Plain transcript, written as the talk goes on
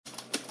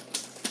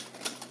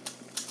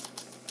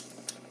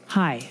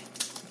Hi,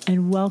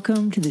 and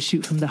welcome to the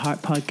Shoot from the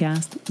Heart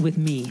podcast with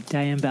me,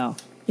 Diane Bell.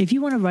 If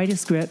you want to write a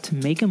script,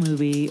 make a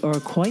movie,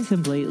 or quite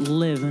simply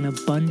live an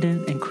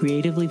abundant and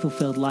creatively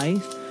fulfilled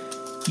life,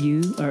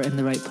 you are in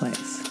the right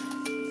place.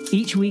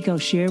 Each week I'll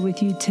share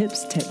with you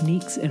tips,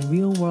 techniques, and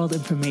real-world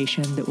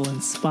information that will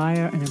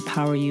inspire and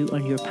empower you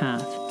on your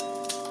path.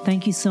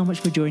 Thank you so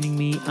much for joining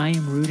me. I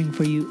am rooting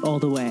for you all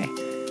the way.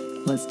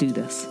 Let's do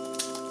this.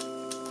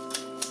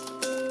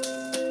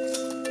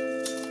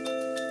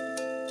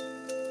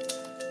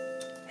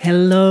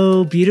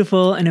 Hello,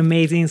 beautiful and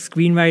amazing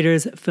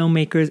screenwriters,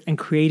 filmmakers, and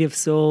creative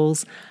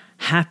souls.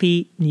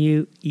 Happy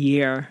New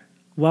Year.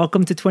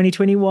 Welcome to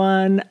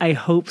 2021. I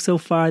hope so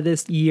far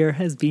this year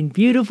has been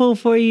beautiful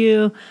for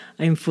you.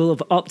 I'm full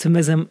of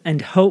optimism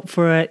and hope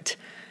for it.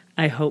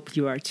 I hope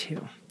you are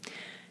too.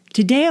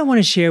 Today I want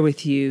to share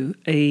with you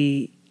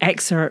an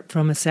excerpt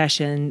from a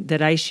session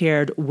that I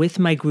shared with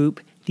my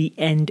group, the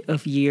End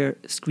of Year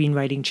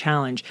Screenwriting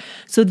Challenge.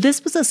 So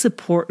this was a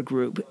support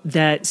group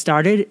that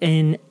started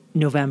in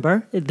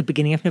November, at the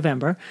beginning of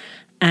November,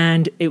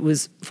 and it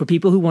was for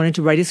people who wanted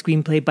to write a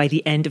screenplay by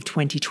the end of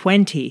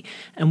 2020.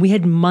 And we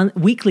had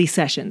weekly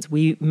sessions.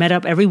 We met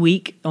up every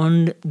week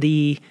on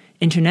the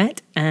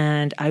internet,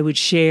 and I would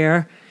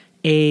share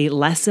a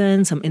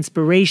lesson, some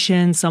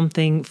inspiration,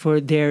 something for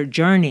their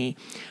journey.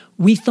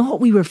 We thought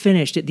we were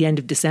finished at the end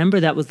of December.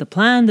 That was the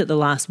plan, that the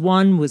last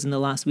one was in the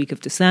last week of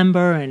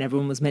December, and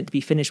everyone was meant to be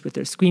finished with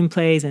their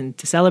screenplays and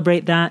to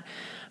celebrate that.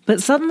 But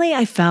suddenly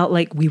I felt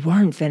like we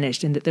weren't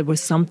finished and that there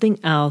was something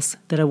else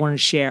that I wanted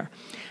to share.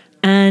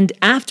 And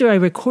after I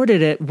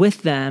recorded it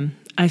with them,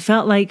 I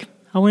felt like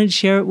I wanted to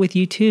share it with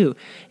you too.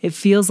 It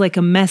feels like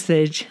a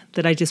message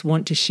that I just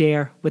want to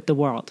share with the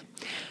world.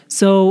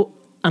 So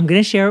I'm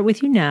going to share it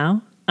with you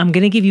now. I'm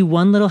going to give you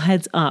one little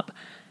heads up.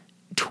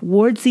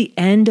 Towards the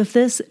end of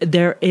this,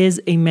 there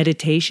is a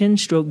meditation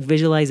stroke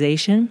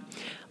visualization.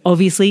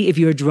 Obviously, if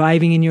you're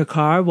driving in your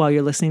car while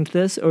you're listening to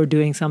this or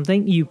doing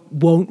something, you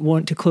won't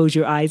want to close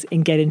your eyes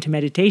and get into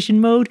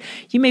meditation mode.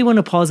 You may want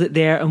to pause it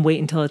there and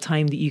wait until a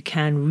time that you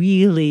can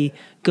really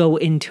go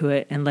into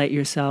it and let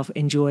yourself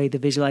enjoy the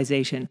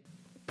visualization.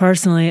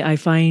 Personally, I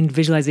find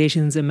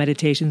visualizations and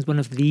meditations one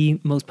of the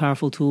most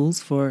powerful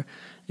tools for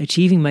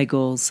achieving my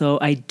goals. So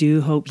I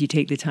do hope you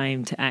take the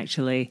time to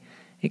actually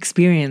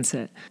experience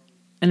it.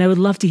 And I would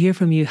love to hear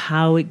from you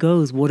how it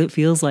goes, what it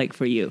feels like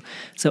for you.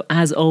 So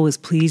as always,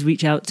 please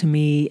reach out to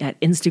me at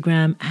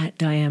Instagram at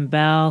Diane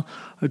Bell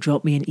or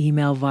drop me an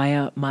email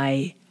via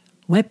my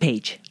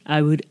webpage.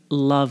 I would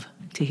love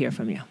to hear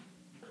from you.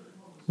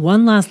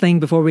 One last thing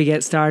before we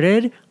get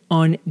started.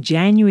 On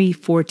January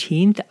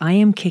 14th, I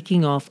am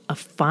kicking off a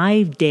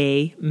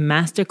 5-day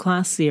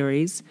masterclass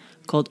series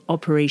called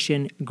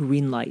Operation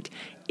Greenlight.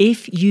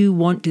 If you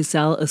want to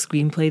sell a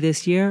screenplay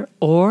this year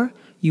or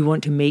you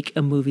want to make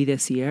a movie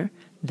this year,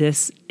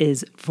 this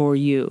is for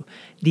you.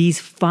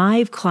 These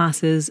 5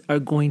 classes are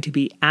going to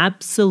be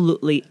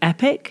absolutely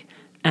epic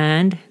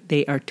and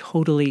they are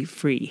totally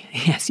free.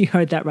 Yes, you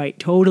heard that right.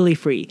 Totally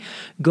free.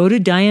 Go to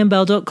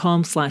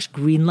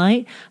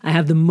dianebell.com/greenlight. I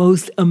have the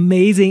most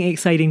amazing,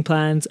 exciting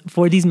plans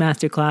for these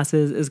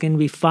masterclasses. It's going to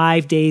be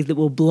 5 days that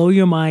will blow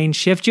your mind,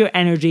 shift your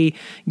energy,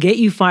 get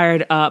you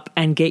fired up,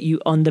 and get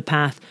you on the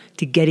path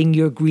to getting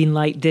your green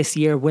light this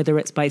year, whether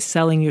it's by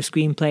selling your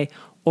screenplay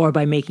or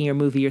by making your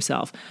movie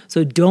yourself.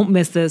 So don't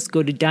miss this.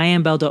 Go to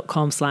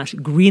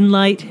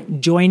dianebell.com/greenlight.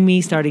 Join me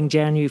starting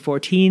January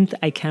 14th.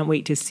 I can't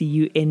wait to see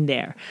you in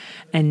there.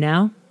 And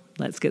now,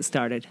 let's get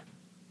started.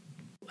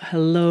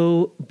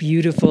 Hello,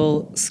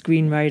 beautiful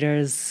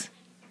screenwriters.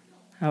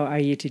 How are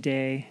you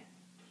today?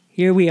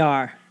 Here we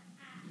are.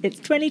 It's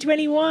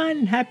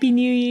 2021. Happy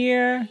New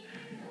Year.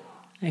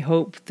 I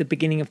hope the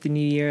beginning of the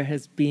new year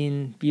has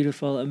been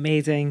beautiful,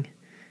 amazing,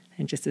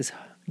 and just as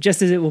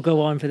it will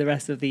go on for the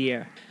rest of the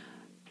year.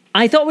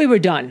 I thought we were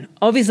done.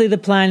 Obviously, the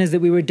plan is that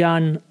we were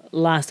done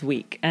last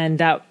week, and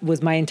that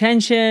was my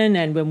intention.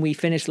 And when we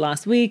finished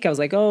last week, I was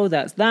like, oh,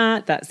 that's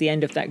that. That's the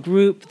end of that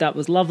group. That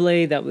was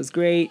lovely. That was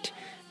great.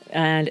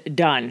 And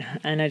done.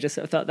 And I just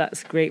thought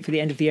that's great for the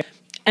end of the year.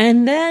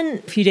 And then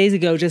a few days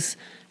ago, just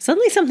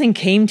suddenly something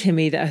came to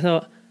me that I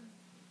thought,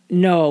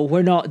 no,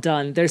 we're not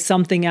done. There's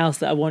something else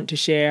that I want to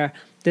share.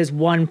 There's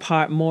one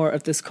part more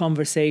of this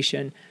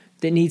conversation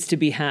that needs to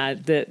be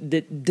had,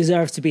 that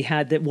deserves to be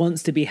had, that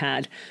wants to be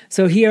had.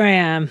 So here I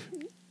am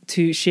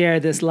to share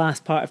this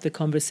last part of the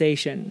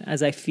conversation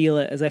as I feel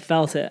it, as I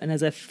felt it, and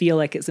as I feel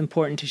like it's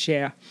important to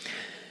share.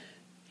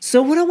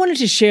 So what I wanted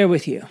to share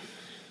with you,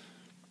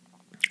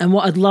 and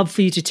what I'd love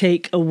for you to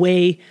take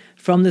away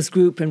from this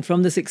group and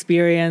from this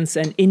experience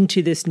and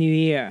into this new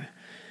year,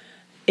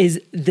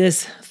 is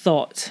this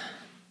thought.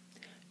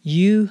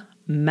 You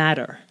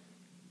matter.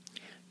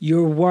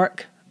 Your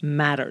work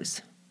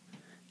matters.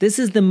 This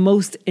is the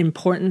most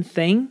important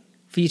thing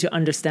for you to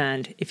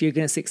understand if you're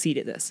going to succeed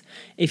at this.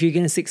 If you're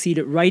going to succeed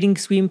at writing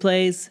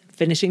screenplays,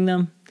 finishing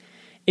them,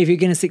 if you're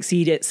going to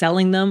succeed at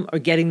selling them or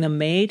getting them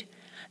made,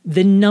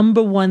 the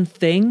number one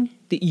thing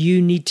that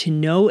you need to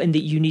know and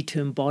that you need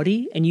to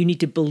embody and you need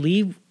to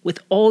believe with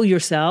all your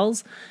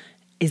cells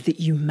is that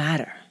you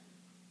matter.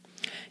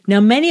 Now,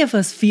 many of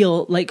us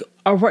feel like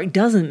our work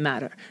doesn't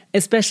matter,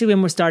 especially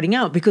when we're starting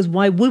out, because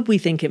why would we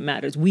think it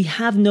matters? We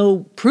have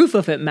no proof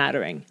of it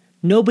mattering.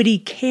 Nobody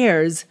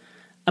cares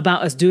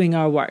about us doing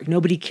our work.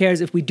 Nobody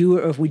cares if we do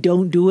it or if we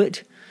don't do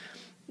it.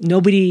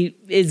 Nobody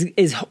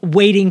is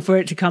waiting for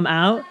it to come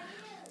out.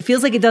 It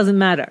feels like it doesn't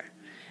matter.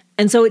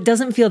 And so it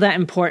doesn't feel that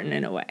important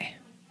in a way.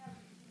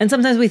 And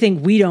sometimes we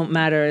think we don't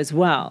matter as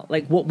well,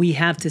 like what we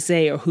have to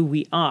say or who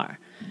we are.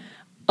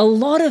 A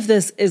lot of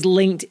this is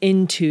linked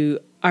into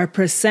our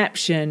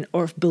perception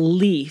or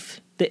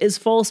belief that is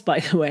false, by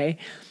the way,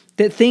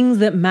 that things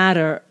that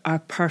matter are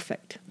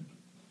perfect.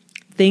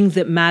 Things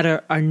that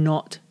matter are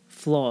not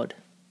flawed.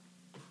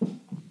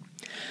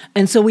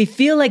 And so we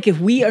feel like if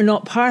we are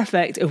not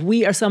perfect, if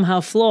we are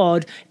somehow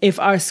flawed, if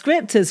our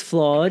script is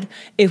flawed,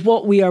 if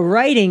what we are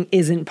writing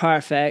isn't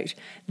perfect,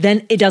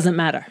 then it doesn't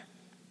matter.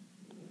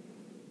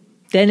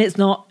 Then it's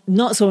not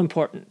so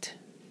important.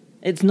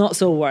 It's not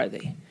so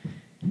worthy.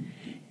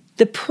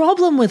 The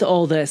problem with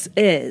all this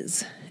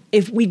is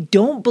if we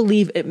don't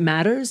believe it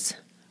matters,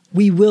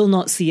 we will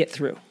not see it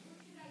through.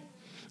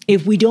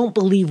 If we don't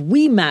believe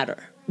we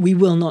matter, we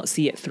will not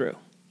see it through.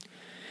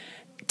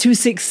 To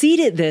succeed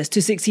at this,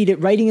 to succeed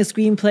at writing a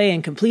screenplay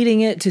and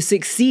completing it, to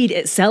succeed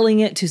at selling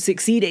it, to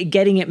succeed at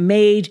getting it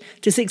made,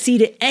 to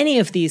succeed at any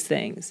of these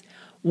things,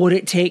 what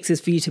it takes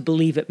is for you to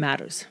believe it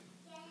matters.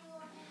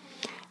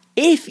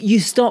 If you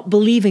stop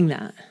believing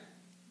that,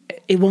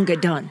 it won't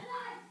get done.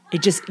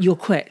 You'll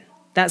quit.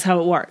 That's how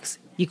it works.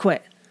 You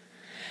quit.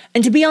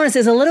 And to be honest,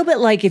 it's a little bit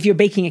like if you're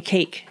baking a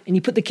cake and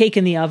you put the cake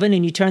in the oven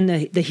and you turn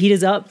the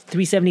heaters up,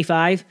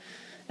 375,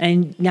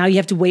 and now you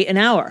have to wait an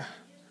hour.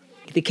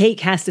 The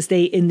cake has to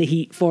stay in the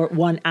heat for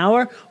 1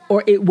 hour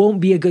or it won't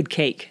be a good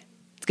cake.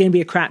 It's going to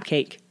be a crap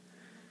cake.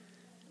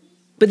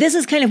 But this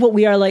is kind of what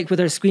we are like with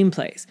our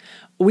screenplays.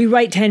 We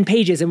write 10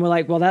 pages and we're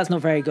like, well, that's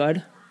not very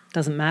good.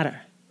 Doesn't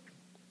matter.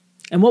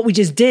 And what we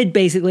just did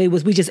basically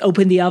was we just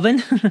opened the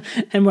oven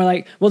and we're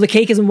like, well, the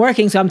cake isn't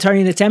working, so I'm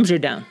turning the temperature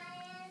down.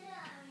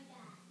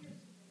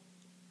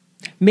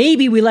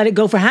 Maybe we let it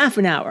go for half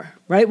an hour,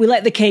 right? We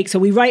let the cake, so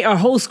we write our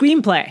whole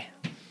screenplay.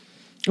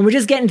 And we're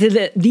just getting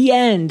to the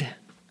end.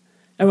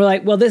 And we're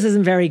like, well, this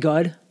isn't very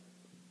good.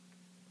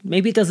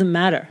 Maybe it doesn't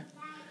matter.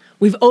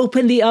 We've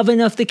opened the oven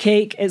of the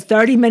cake. It's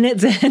 30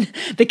 minutes in.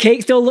 The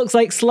cake still looks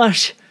like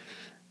slush.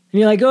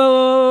 And you're like,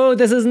 oh,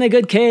 this isn't a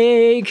good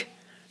cake.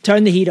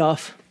 Turn the heat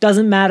off.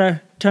 Doesn't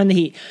matter. Turn the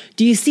heat.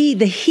 Do you see?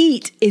 The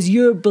heat is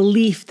your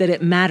belief that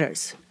it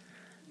matters.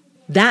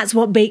 That's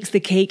what bakes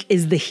the cake,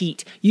 is the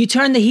heat. You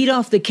turn the heat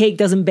off, the cake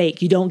doesn't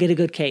bake. You don't get a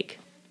good cake.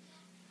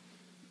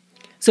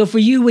 So for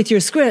you with your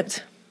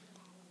script,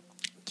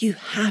 you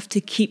have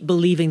to keep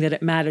believing that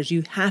it matters.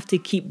 You have to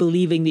keep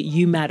believing that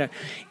you matter.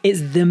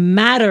 It's the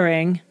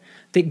mattering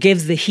that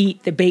gives the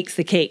heat that bakes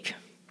the cake.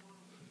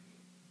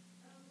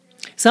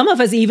 Some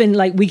of us even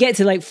we get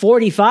to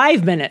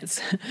 45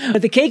 minutes.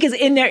 But the cake is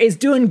in there, it's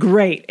doing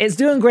great. It's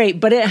doing great,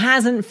 but it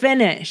hasn't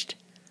finished.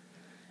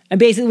 And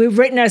basically we've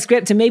written our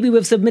script and maybe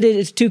we've submitted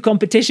it to 2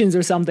 competitions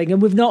or something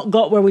and we've not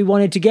got where we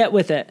wanted to get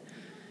with it.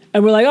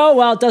 And we're like, oh,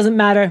 well, it doesn't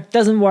matter.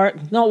 Doesn't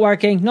work. Not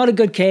working. Not a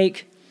good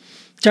cake.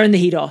 Turn the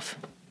heat off.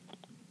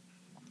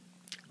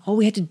 All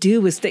we had to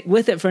do was stick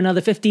with it for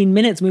another 15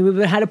 minutes. We would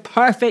have had a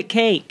perfect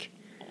cake.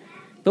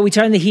 But we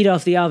turned the heat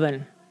off the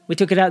oven. We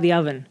took it out of the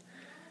oven.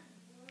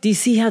 Do you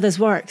see how this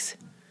works?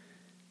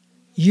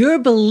 Your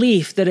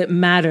belief that it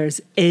matters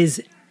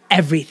is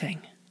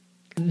everything.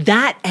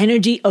 That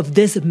energy of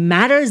this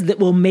matters that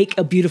will make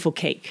a beautiful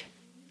cake.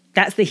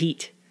 That's the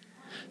heat.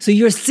 So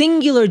your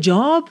singular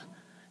job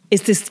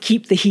is to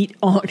keep the heat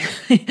on,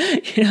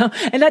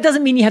 And that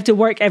doesn't mean you have to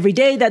work every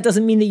day. That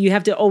doesn't mean that you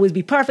have to always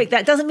be perfect.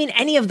 That doesn't mean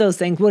any of those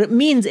things. What it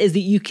means is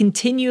that you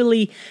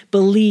continually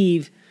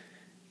believe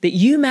that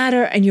you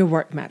matter and your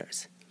work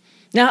matters.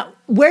 Now,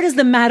 where does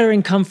the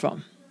mattering come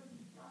from?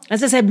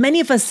 As I said, many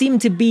of us seem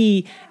to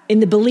be in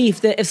the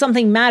belief that if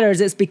something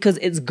matters, it's because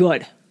it's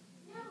good.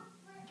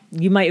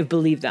 You might have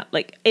believed that.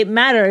 It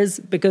matters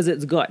because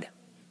it's good.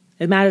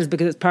 It matters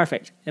because it's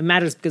perfect. It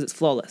matters because it's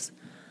flawless.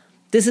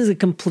 This is a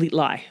complete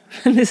lie.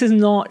 This is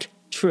not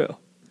true.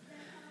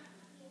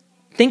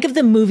 Think of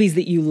the movies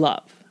that you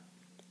love.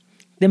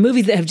 The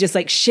movies that have just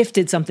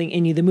shifted something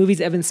in you. The movies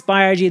that have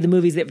inspired you. The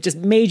movies that have just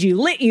made you,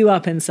 lit you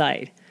up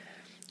inside.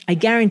 I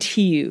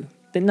guarantee you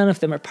that none of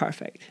them are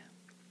perfect.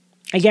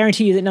 I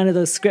guarantee you that none of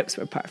those scripts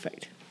were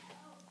perfect.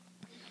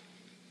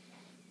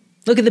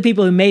 Look at the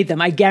people who made them.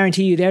 I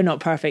guarantee you they're not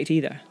perfect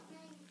either.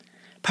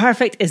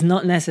 Perfect is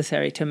not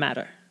necessary to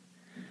matter.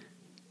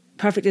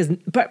 Perfect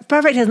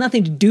has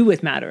nothing to do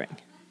with mattering.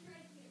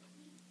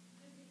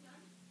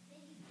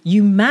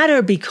 You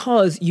matter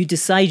because you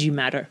decide you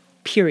matter,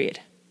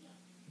 period.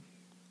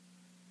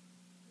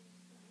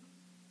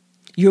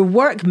 Your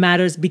work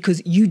matters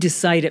because you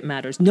decide it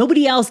matters.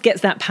 Nobody else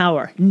gets that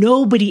power.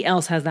 Nobody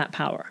else has that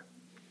power.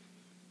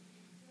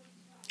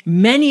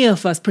 Many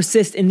of us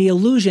persist in the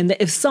illusion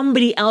that if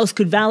somebody else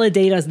could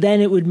validate us, then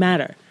it would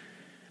matter.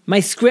 My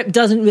script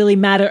doesn't really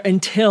matter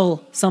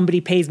until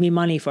somebody pays me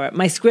money for it.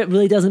 My script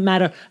really doesn't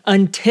matter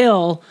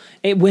until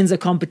it wins a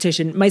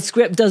competition. My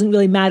script doesn't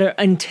really matter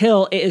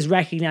until it is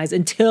recognized,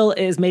 until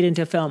it is made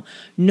into a film.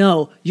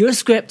 No, your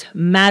script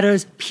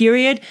matters,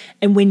 period.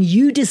 And when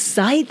you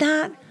decide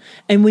that,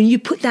 and when you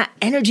put that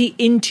energy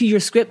into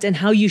your script and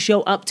how you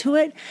show up to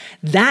it,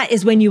 that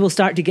is when you will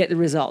start to get the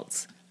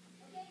results.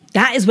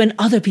 That is when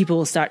other people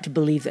will start to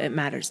believe that it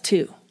matters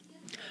too.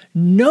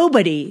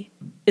 Nobody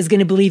is going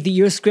to believe that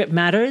your script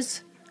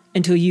matters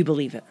until you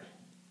believe it.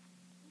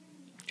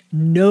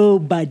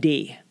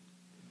 Nobody.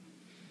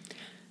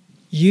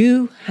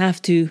 You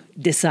have to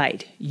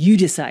decide. You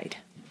decide.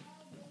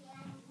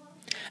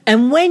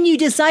 And when you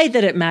decide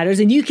that it matters,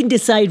 and you can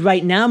decide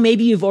right now,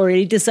 maybe you've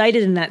already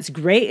decided and that's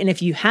great. And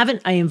if you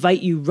haven't, I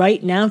invite you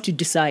right now to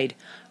decide.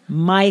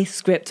 My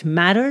script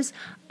matters.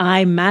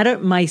 I matter.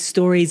 My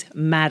stories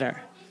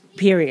matter.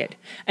 Period.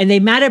 And they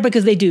matter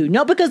because they do.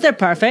 Not because they're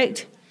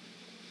perfect.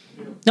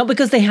 Not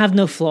because they have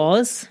no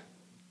flaws.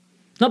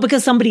 Not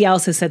because somebody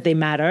else has said they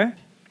matter.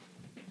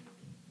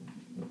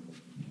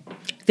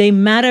 They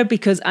matter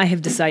because I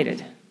have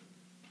decided.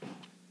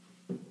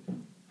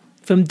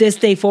 From this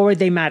day forward,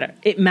 they matter.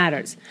 It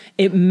matters.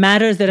 It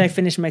matters that I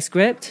finish my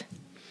script.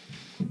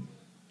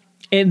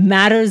 It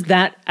matters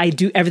that I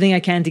do everything I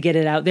can to get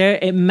it out there.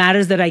 It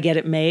matters that I get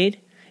it made.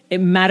 It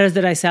matters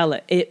that I sell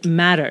it. It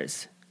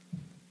matters.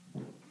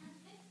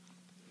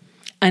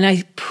 And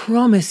I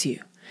promise you,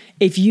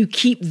 if you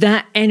keep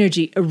that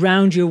energy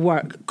around your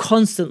work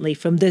constantly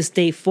from this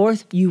day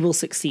forth, you will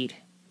succeed.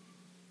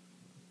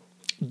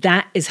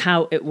 That is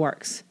how it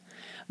works.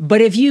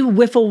 But if you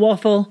whiffle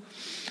waffle,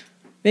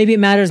 maybe it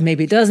matters,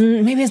 maybe it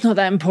doesn't, maybe it's not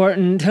that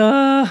important,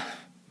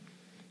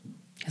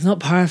 it's not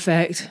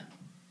perfect,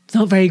 it's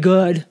not very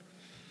good,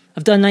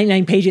 I've done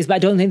 99 pages, but I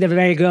don't think they're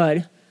very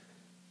good.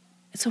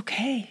 It's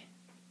okay.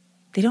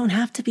 They don't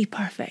have to be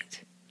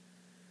perfect.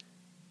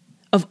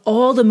 Of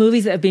all the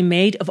movies that have been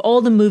made, of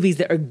all the movies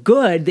that are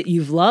good that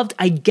you've loved,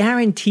 I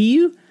guarantee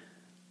you,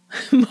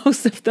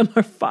 most of them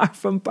are far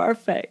from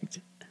perfect.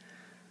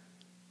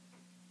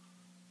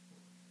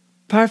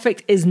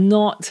 Perfect is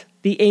not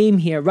the aim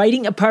here.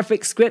 Writing a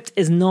perfect script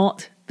is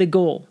not the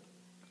goal.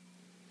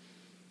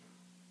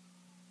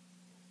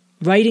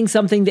 Writing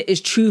something that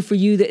is true for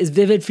you, that is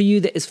vivid for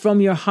you, that is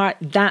from your heart,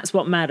 that's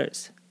what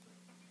matters.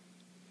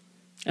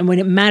 And when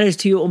it matters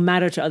to you, it will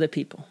matter to other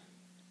people.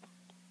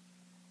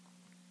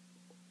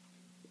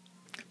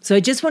 So I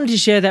just wanted to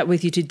share that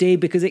with you today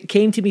because it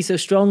came to me so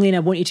strongly, and I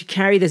want you to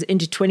carry this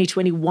into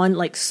 2021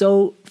 like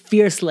so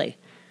fiercely.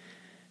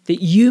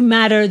 That you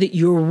matter, that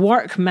your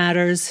work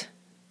matters.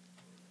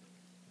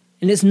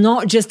 And it's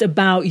not just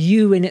about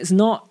you, and it's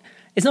not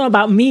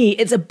about me,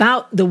 it's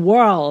about the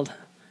world.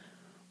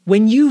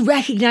 When you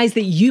recognize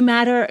that you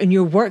matter and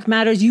your work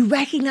matters, you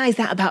recognize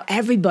that about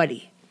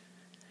everybody.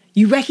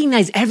 You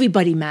recognize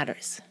everybody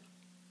matters.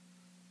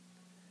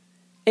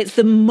 It's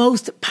the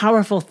most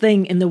powerful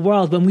thing in the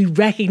world when we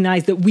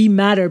recognize that we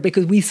matter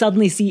because we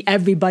suddenly see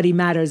everybody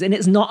matters. And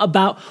it's not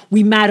about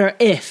we matter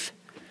if.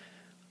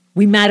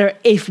 We matter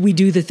if we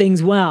do the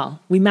things well.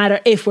 We matter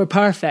if we're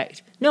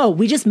perfect. No,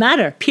 we just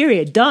matter.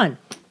 Period. Done.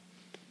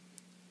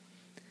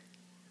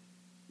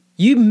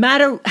 You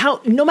matter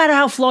no matter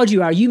how flawed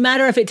you are. You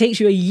matter if it takes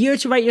you a year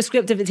to write your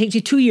script, if it takes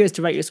you 2 years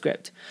to write your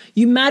script.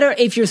 You matter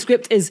if your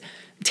script is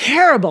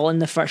terrible in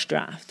the first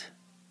draft.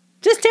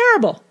 Just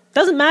terrible.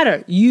 Doesn't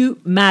matter.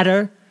 You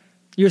matter.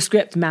 Your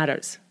script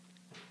matters.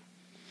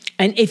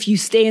 And if you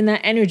stay in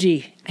that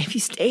energy, you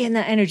stay in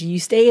that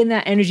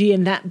energy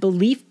and that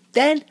belief,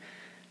 then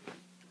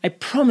I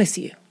promise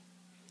you,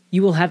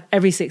 you will have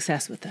every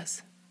success with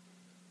this.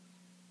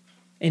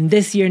 In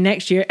this year,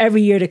 next year,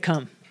 every year to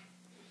come.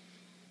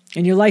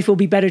 And your life will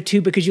be better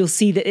too because you'll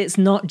see that it's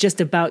not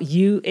just about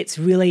you. It's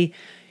really,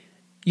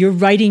 you're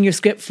writing your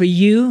script for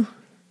you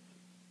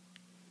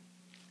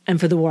and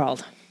for the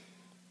world.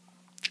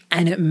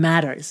 And it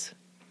matters.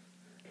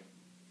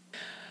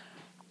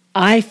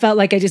 I felt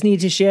like I just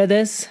needed to share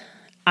this.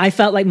 I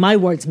felt like my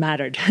words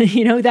mattered.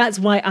 That's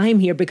why I'm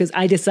here, because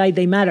I decide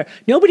they matter.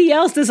 Nobody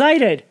else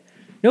decided.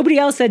 Nobody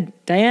else said,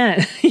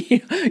 Diane,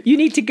 you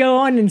need to go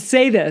on and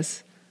say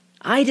this.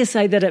 I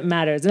decide that it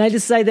matters. And I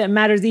decide that it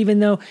matters even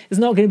though it's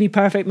not going to be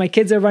perfect. My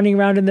kids are running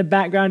around in the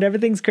background.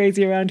 Everything's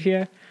crazy around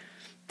here.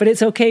 But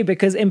it's okay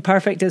because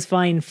imperfect is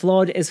fine.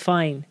 Flawed is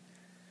fine.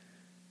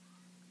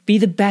 Be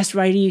the best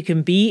writer you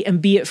can be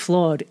and be it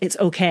flawed. It's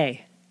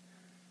okay.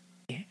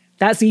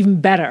 That's even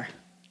better.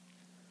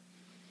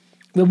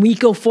 When we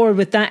go forward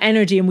with that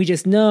energy and we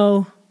just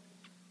know,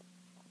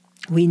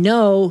 we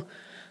know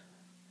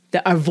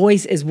that our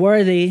voice is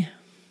worthy,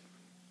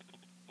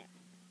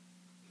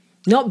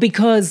 not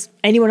because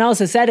anyone else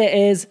has said it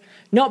is,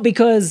 not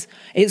because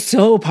it's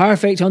so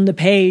perfect on the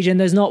page and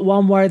there's not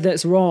one word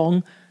that's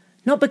wrong,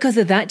 not because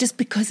of that, just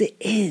because it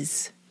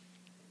is,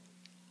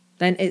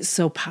 then it's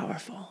so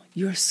powerful.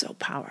 You're so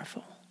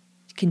powerful.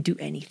 You can do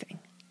anything.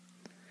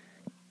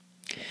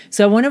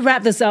 So I want to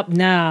wrap this up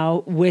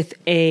now with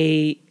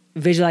a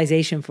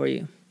visualization for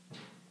you.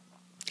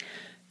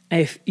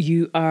 If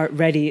you are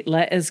ready,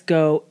 let us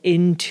go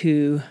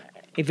into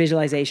a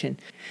visualization.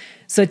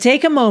 So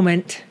take a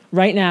moment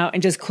right now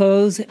and just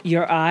close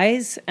your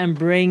eyes and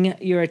bring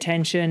your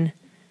attention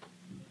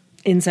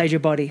inside your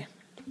body.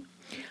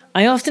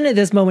 I often at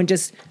this moment,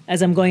 just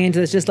as I'm going into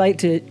this, just like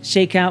to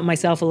shake out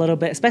myself a little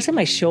bit, especially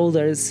my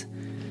shoulders.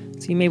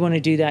 So you may want to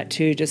do that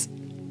too. Just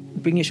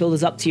bring your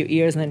shoulders up to your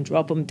ears and then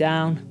drop them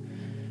down.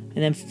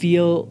 And then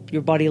feel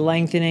your body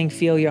lengthening,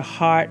 feel your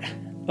heart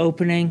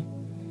opening.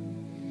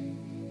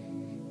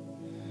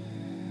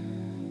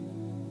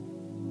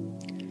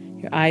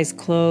 Your eyes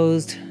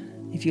closed.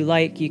 If you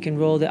like, you can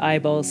roll the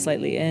eyeballs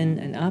slightly in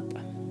and up.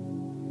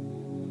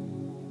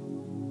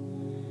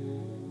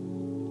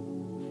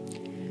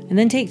 And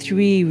then take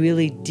 3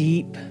 really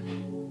deep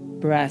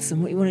breaths.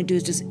 And what you want to do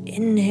is just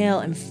inhale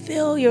and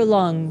fill your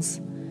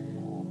lungs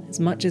as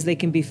much as they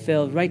can be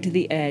filled, right to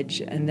the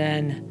edge. And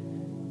then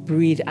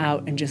breathe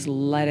out and just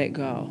let it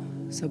go.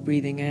 So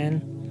breathing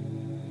in.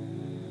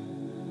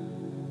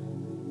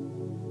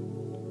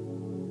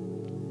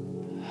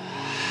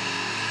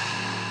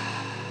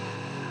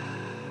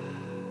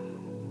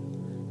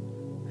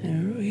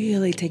 And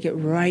really take it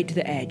right to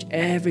the edge.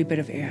 Every bit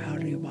of air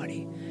out of your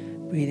body.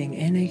 Breathing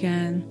in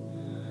again.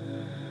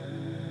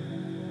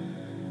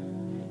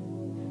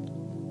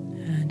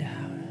 And out.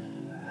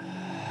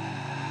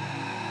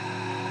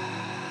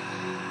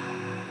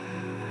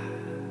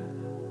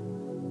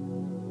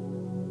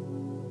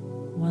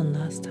 One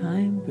last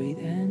time, breathe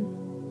in.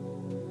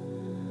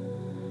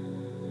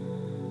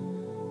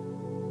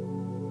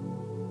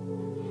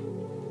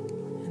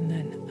 And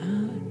then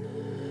out.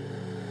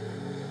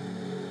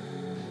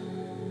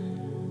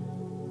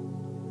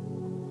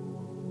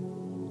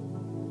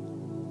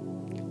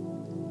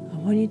 I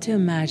want you to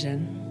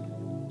imagine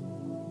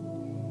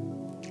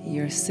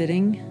you're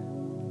sitting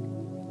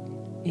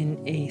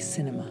in a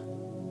cinema.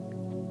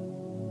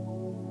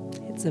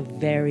 It's a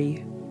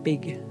very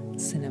big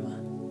cinema.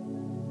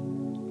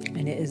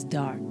 And it is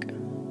dark.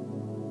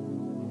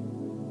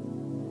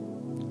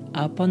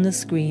 Up on the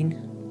screen,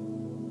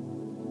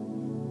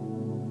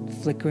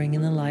 flickering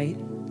in the light,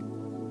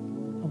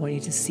 I want you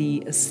to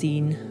see a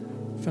scene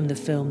from the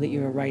film that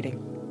you are writing.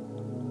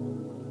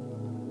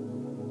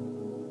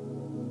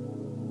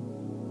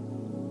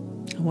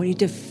 I want you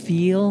to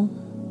feel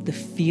the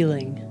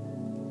feeling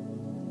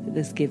that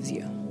this gives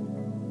you.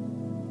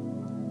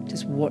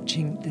 Just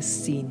watching this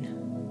scene.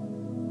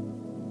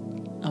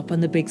 Up on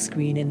the big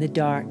screen in the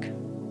dark.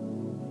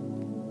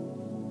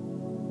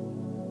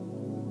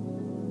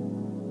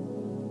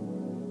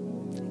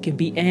 It can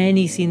be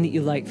any scene that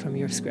you like from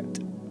your script.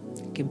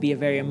 It can be a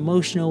very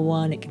emotional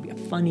one, it can be a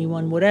funny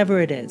one, whatever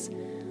it is.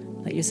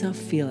 Let yourself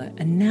feel it.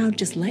 And now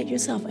just let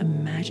yourself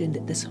imagine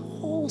that this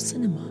whole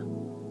cinema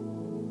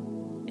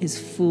is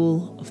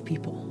full of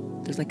people.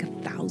 There's like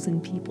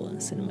 1,000 people in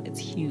the cinema. It's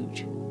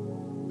huge.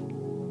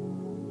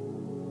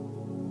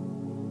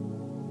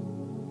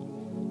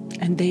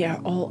 And they are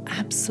all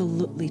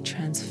absolutely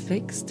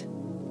transfixed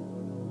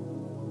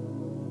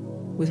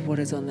with what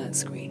is on that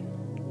screen.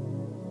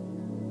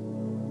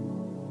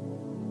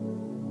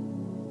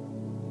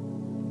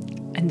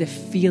 And the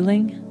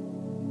feeling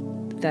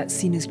that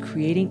scene is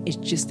creating is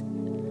just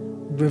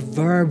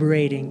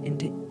reverberating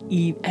into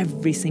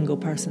every single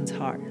person's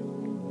heart.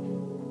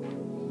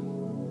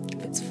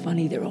 If it's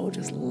funny, they're all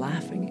just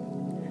laughing.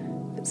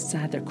 If it's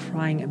sad, they're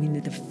crying. I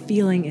mean, the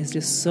feeling is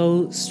just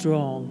so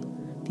strong.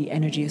 The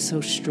energy is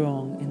so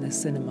strong in the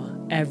cinema.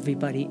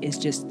 Everybody is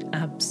just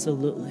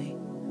absolutely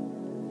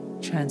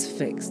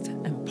transfixed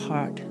and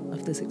part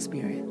of this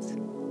experience.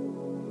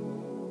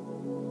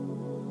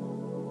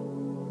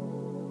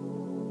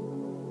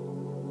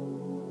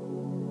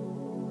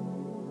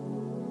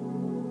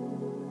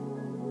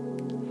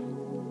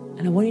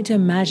 And I want you to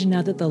imagine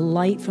now that the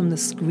light from the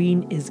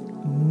screen is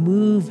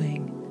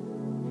moving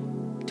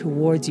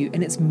towards you,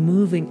 and it's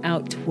moving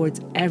out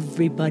towards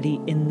everybody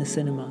in the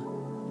cinema.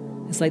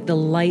 It's like the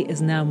light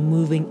is now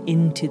moving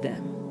into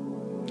them,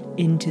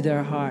 into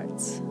their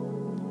hearts.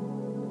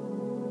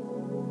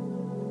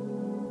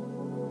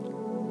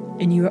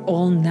 And you are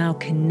all now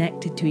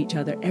connected to each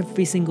other.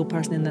 Every single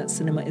person in that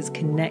cinema is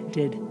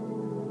connected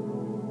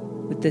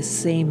with this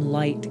same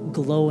light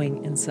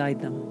glowing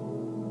inside them.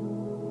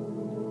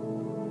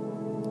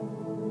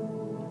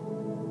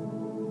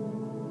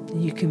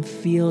 You can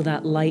feel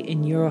that light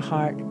in your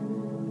heart,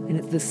 and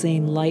it's the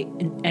same light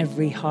in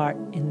every heart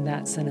in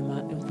that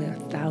cinema. There are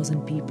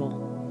 1,000 people.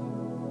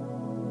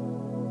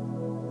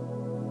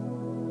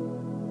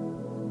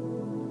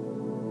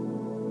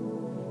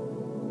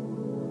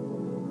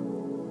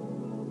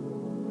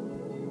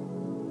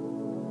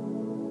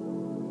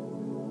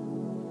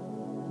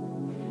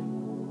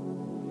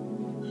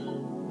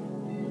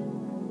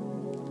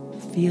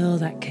 Feel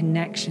that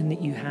connection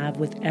that you have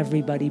with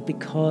everybody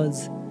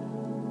because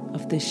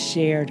of this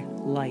shared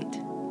light.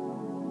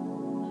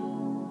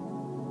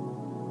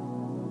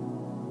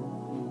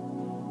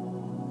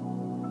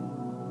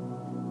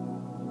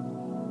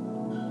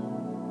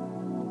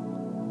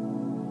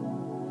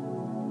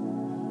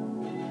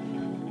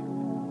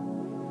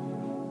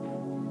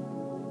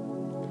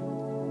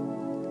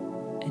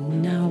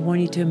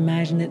 want you to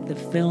imagine that the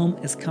film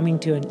is coming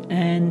to an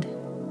end.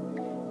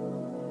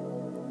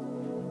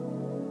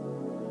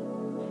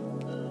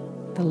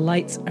 The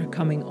lights are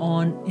coming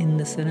on in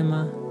the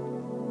cinema.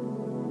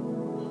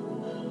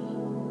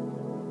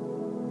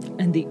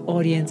 And the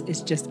audience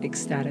is just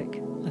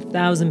ecstatic.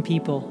 1,000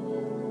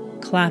 people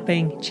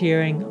clapping,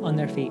 cheering on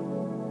their feet.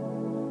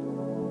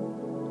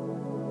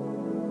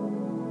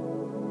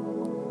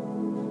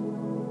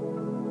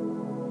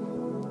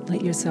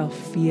 Let yourself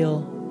feel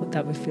what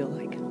that would feel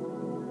like.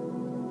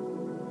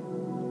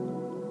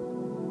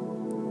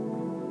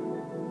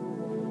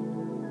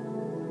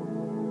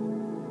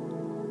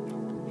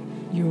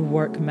 Your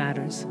work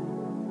matters.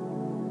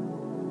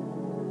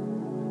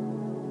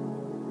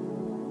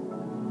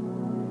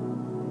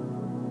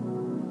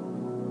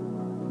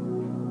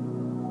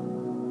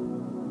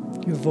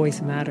 Your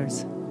voice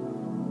matters.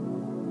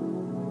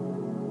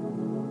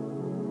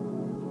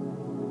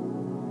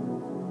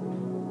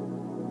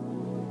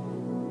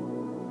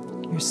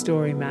 Your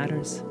story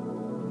matters.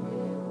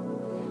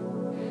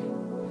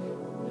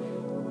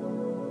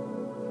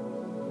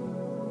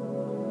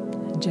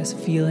 And just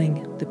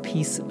feeling the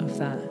peace of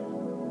that.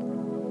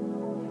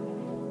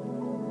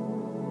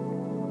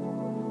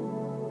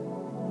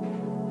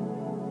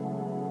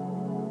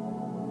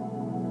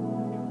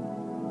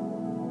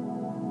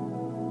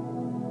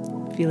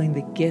 Feeling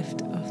the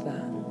gift of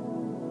that.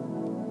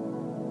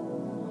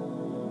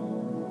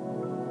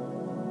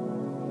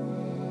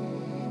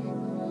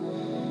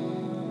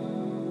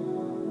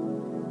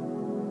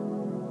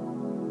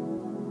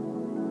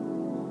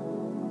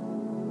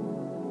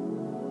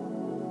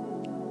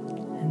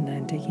 And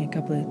then taking a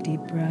couple of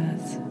deep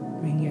breaths,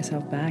 bringing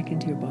yourself back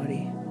into your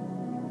body.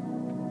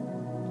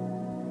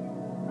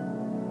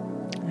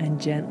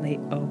 And gently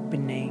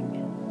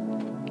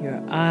opening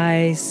your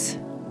eyes.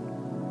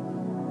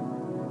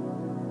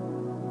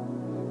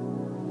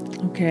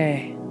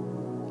 Okay,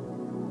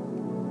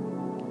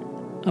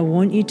 I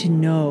want you to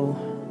know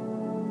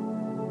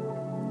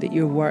that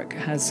your work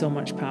has so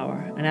much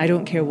power. And I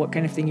don't care what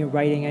kind of thing you're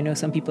writing. I know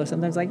some people are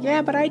sometimes like,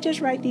 yeah, but I just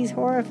write these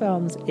horror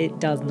films. It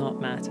does not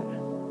matter.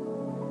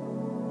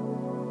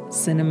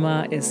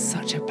 Cinema is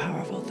such a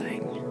powerful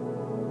thing.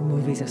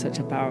 Movies are such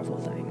a powerful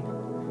thing.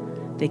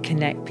 They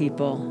connect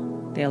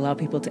people. They allow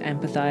people to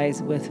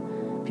empathize with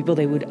people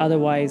they would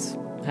otherwise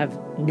have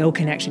no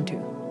connection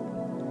to.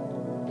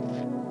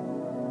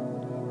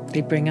 They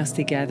bring us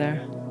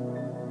together.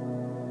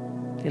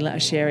 They let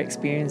us share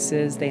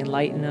experiences. They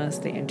enlighten us.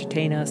 They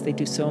entertain us. They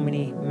do so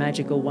many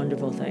magical,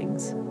 wonderful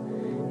things.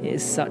 It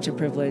is such a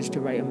privilege to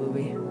write a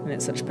movie. And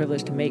it's such a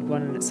privilege to make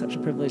one. And it's such a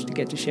privilege to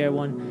get to share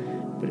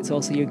one. But it's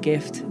also your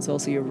gift. It's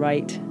also your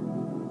right.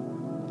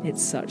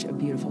 It's such a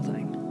beautiful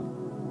thing.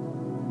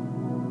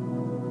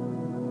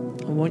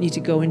 I want you to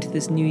go into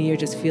this new year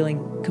just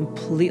feeling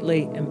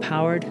completely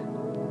empowered,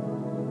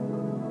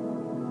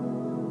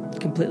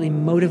 completely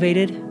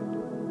motivated.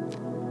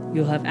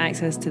 You'll have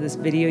access to this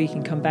video. You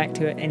can come back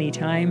to it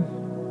anytime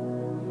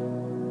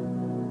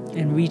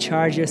and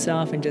recharge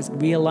yourself and just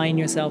realign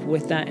yourself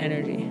with that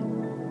energy.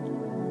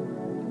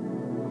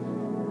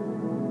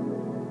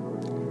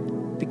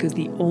 Because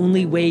the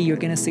only way you're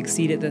going to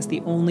succeed at this,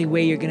 the only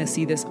way you're going to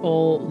see this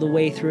all the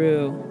way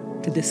through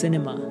to the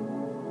cinema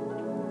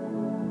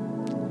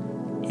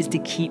is to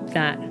keep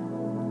that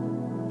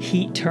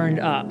heat turned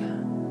up,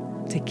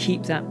 to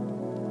keep that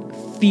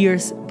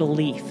fierce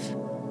belief,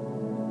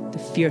 the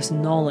fierce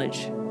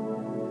knowledge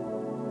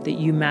that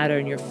you matter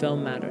and your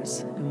film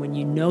matters. And when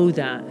you know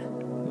that,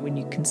 when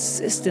you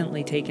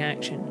consistently take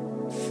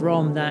action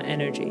from that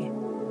energy,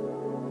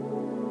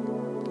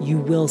 you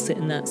will sit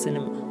in that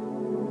cinema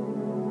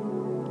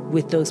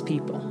with those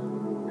people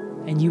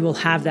and you will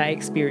have that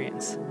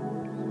experience.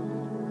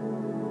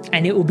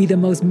 And it will be the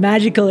most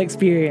magical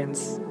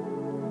experience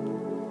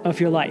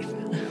of your life.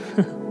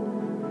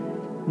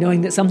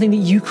 Knowing that something that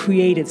you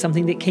created,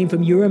 something that came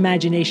from your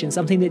imagination,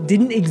 something that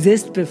didn't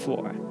exist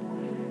before,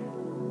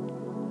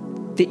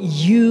 that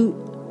you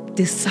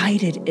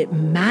decided it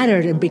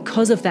mattered, and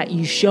because of that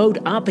you showed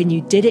up and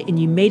you did it and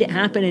you made it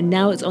happen, and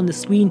now it's on the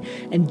screen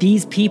and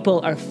these people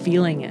are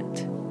feeling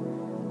it.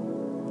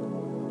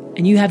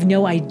 And you have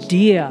no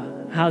idea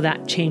how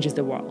that changes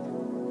the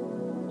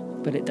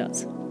world, but it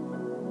does.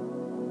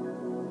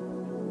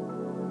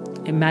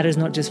 It matters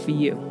not just for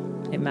you,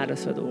 it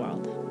matters for the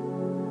world.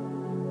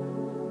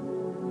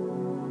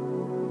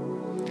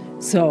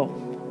 So,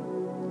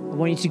 I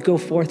want you to go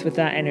forth with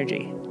that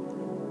energy.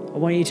 I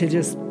want you to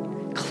just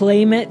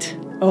claim it,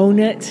 own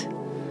it,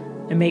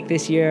 and make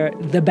this year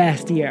the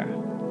best year.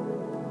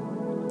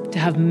 To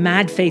have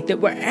mad faith that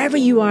wherever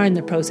you are in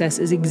the process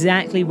is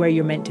exactly where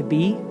you're meant to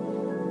be.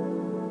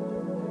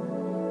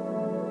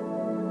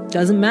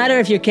 Doesn't matter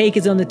if your cake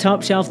is on the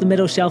top shelf, the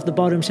middle shelf, the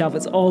bottom shelf,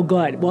 it's all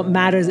good. What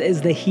matters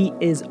is the heat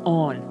is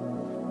on.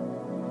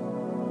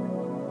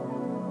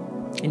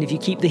 And if you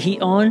keep the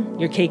heat on,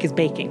 your cake is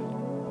baking.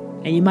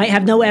 And you might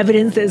have no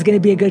evidence that it's going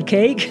to be a good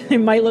cake. It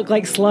might look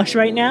like slush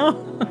right now.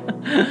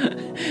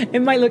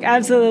 It might look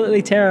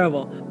absolutely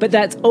terrible. But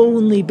that's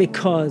only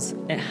because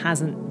it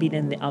hasn't been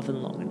in the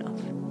oven long enough.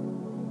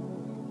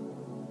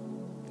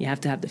 you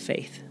have to have the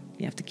faith.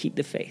 You have to keep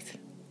the faith.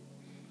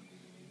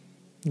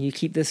 You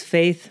keep this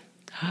faith,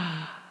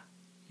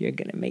 you're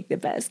going to make the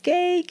best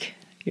cake.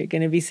 You're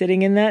going to be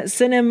sitting in that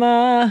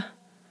cinema,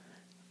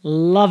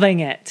 loving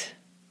it,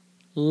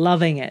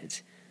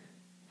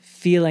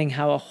 feeling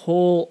how a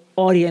whole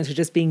audience are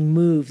just being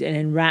moved and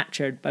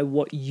enraptured by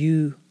what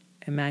you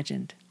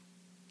imagined.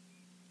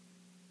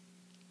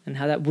 And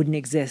how that wouldn't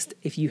exist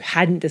if you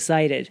hadn't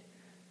decided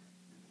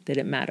that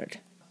it mattered.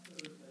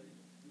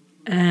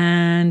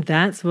 And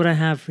that's what I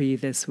have for you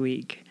this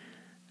week.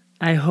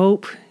 I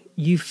hope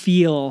you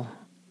feel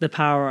the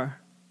power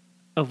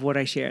of what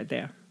I shared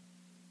there.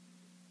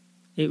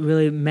 It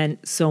really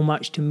meant so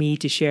much to me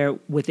to share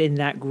within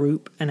that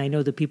group, and I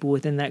know the people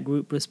within that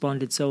group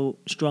responded so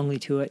strongly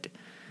to it.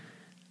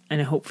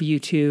 And I hope for you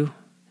too,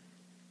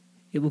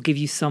 it will give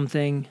you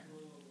something,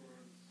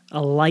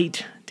 a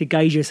light to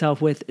guide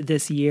yourself with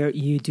this year.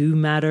 You do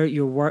matter.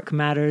 Your work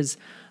matters.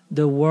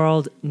 The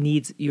world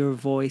needs your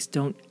voice.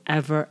 Don't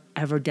ever,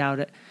 ever doubt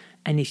it.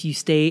 And if you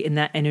stay in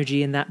that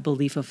energy and that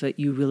belief of it,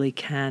 you really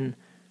can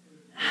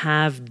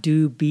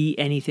be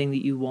anything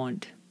that you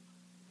want.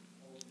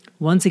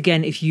 Once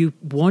again, if you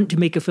want to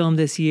make a film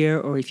this year,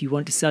 or if you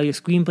want to sell your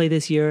screenplay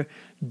this year,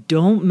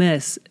 don't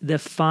miss the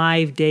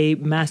 5-day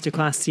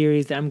masterclass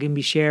series that I'm going to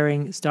be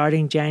sharing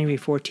starting January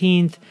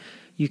 14th.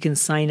 You can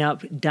sign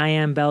up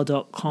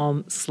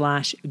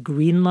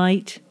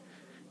dianebell.com/greenlight.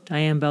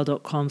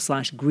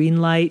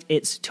 dianebell.com/greenlight.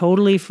 It's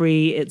totally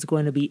free. It's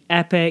going to be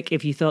epic.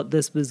 If you thought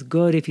this was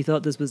good, if you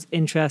thought this was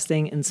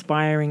interesting,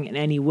 inspiring in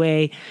any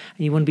way,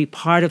 and you want to be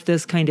part of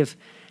this kind of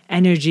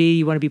energy,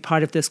 you want to be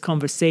part of this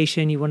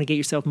conversation, you want to get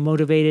yourself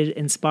motivated,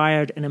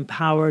 inspired, and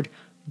empowered,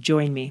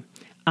 join me.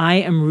 I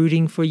am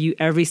rooting for you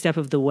every step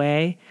of the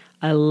way.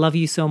 I love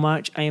you so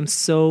much. I am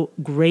so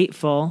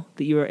grateful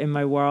that you are in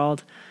my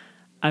world.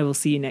 I will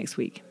see you next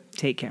week.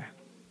 Take care.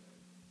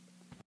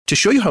 To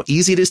show you how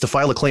easy it is to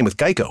file a claim with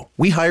Geico,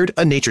 we hired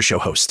a nature show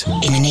host.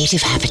 In the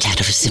native habitat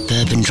of a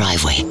suburban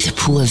driveway, the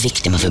poor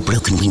victim of a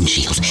broken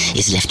windshield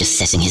is left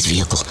assessing his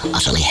vehicle,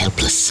 utterly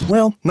helpless.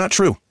 Well, not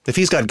true. If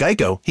he's got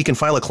Geico, he can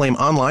file a claim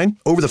online,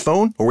 over the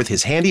phone, or with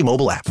his handy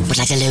mobile app. But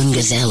like a lone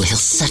gazelle, he'll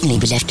suddenly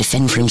be left to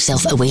fend for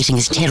himself, awaiting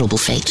his terrible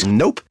fate.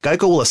 Nope.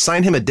 Geico will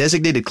assign him a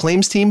designated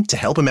claims team to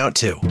help him out,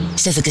 too.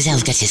 So the gazelle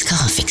gets his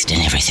car fixed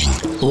and everything.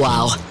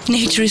 Wow,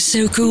 nature is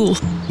so cool.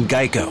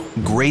 Geico.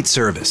 Great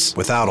service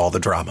without all the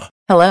drama.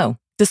 Hello,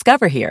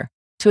 Discover here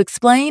to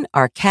explain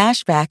our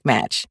cash back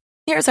match.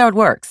 Here's how it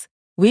works.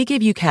 We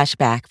give you cash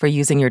back for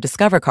using your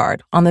Discover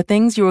card on the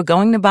things you were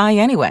going to buy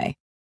anyway.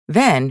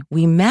 Then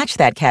we match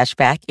that cash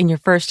back in your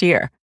first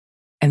year.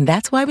 And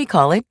that's why we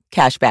call it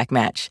Cashback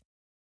Match.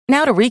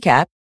 Now to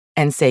recap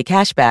and say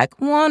cashback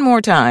one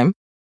more time.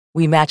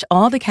 We match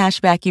all the cash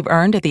back you've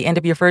earned at the end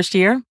of your first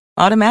year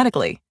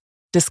automatically.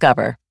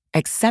 Discover.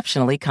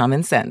 Exceptionally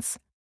common sense.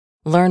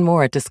 Learn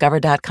more at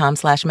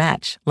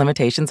discover.com/match.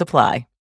 Limitations apply.